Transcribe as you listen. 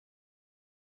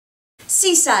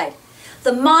Seaside,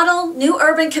 the model new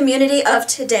urban community of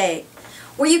today,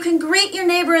 where you can greet your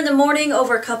neighbor in the morning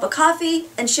over a cup of coffee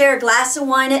and share a glass of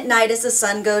wine at night as the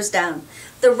sun goes down.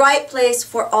 The right place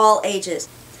for all ages.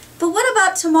 But what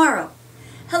about tomorrow?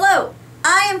 Hello,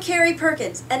 I am Carrie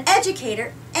Perkins, an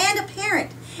educator and a parent.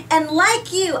 And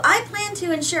like you, I plan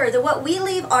to ensure that what we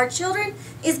leave our children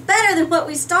is better than what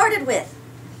we started with.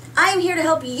 I am here to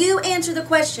help you answer the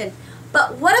question,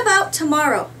 but what about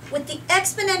tomorrow? With the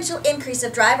exponential increase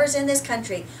of drivers in this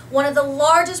country, one of the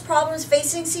largest problems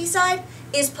facing Seaside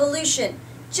is pollution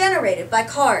generated by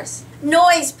cars.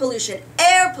 Noise pollution,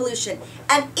 air pollution,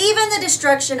 and even the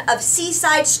destruction of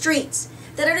seaside streets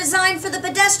that are designed for the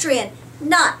pedestrian,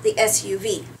 not the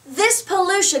SUV. This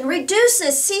pollution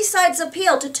reduces Seaside's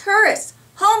appeal to tourists,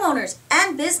 homeowners,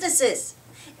 and businesses.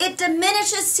 It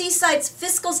diminishes Seaside's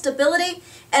fiscal stability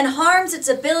and harms its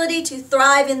ability to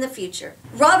thrive in the future.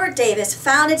 Robert Davis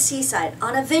founded Seaside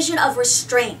on a vision of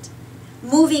restraint,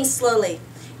 moving slowly,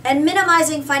 and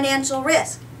minimizing financial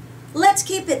risk. Let's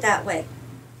keep it that way.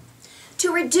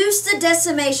 To reduce the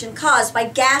decimation caused by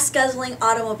gas-guzzling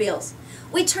automobiles,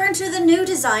 we turn to the new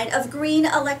design of green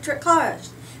electric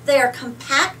cars. They are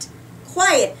compact,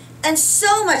 quiet, and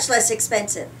so much less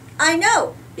expensive. I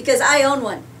know, because I own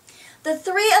one. The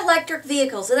three electric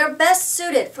vehicles that are best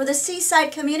suited for the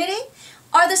Seaside community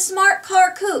are the Smart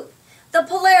Car Coupe, the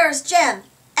Polaris Gem,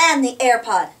 and the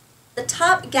AirPod. The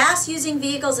top gas-using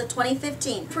vehicles of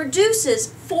 2015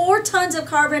 produces 4 tons of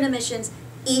carbon emissions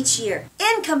each year.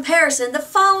 In comparison, the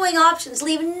following options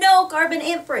leave no carbon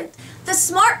imprint. The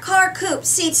Smart Car Coupe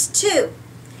seats 2,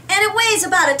 and it weighs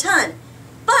about a ton,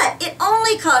 but it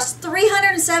only costs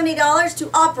 $370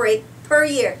 to operate per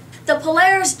year. The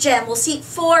Polaris Gem will seat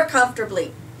 4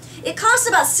 comfortably. It costs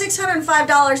about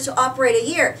 $605 to operate a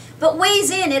year, but weighs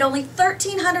in at only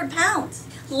 1,300 pounds.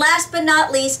 Last but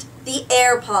not least, the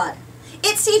AirPod.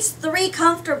 It seats 3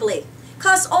 comfortably,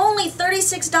 costs only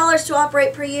 $36 to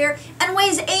operate per year, and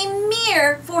weighs a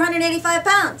mere 485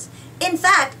 pounds. In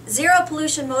fact, Zero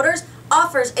Pollution Motors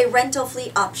offers a rental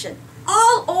fleet option.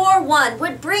 All or one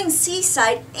would bring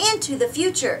Seaside into the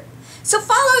future. So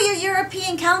follow your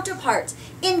European counterparts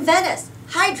in Venice,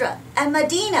 Hydra, and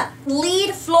Medina.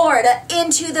 Lead Florida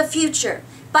into the future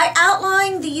by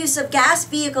outlawing the use of gas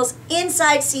vehicles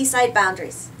inside Seaside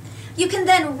boundaries. You can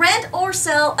then rent or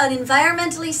sell an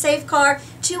environmentally safe car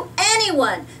to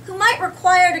anyone who might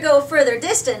require to go a further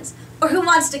distance or who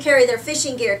wants to carry their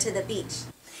fishing gear to the beach.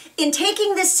 In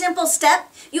taking this simple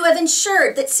step, you have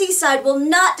ensured that Seaside will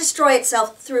not destroy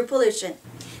itself through pollution.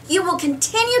 You will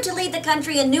continue to lead the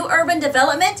country in new urban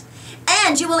development,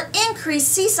 and you will increase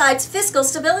Seaside's fiscal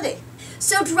stability.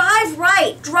 So drive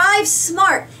right, drive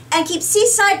smart, and keep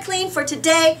Seaside clean for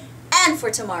today and for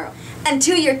tomorrow. And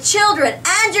to your children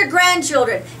and your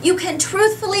grandchildren, you can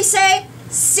truthfully say,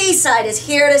 Seaside is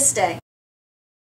here to stay.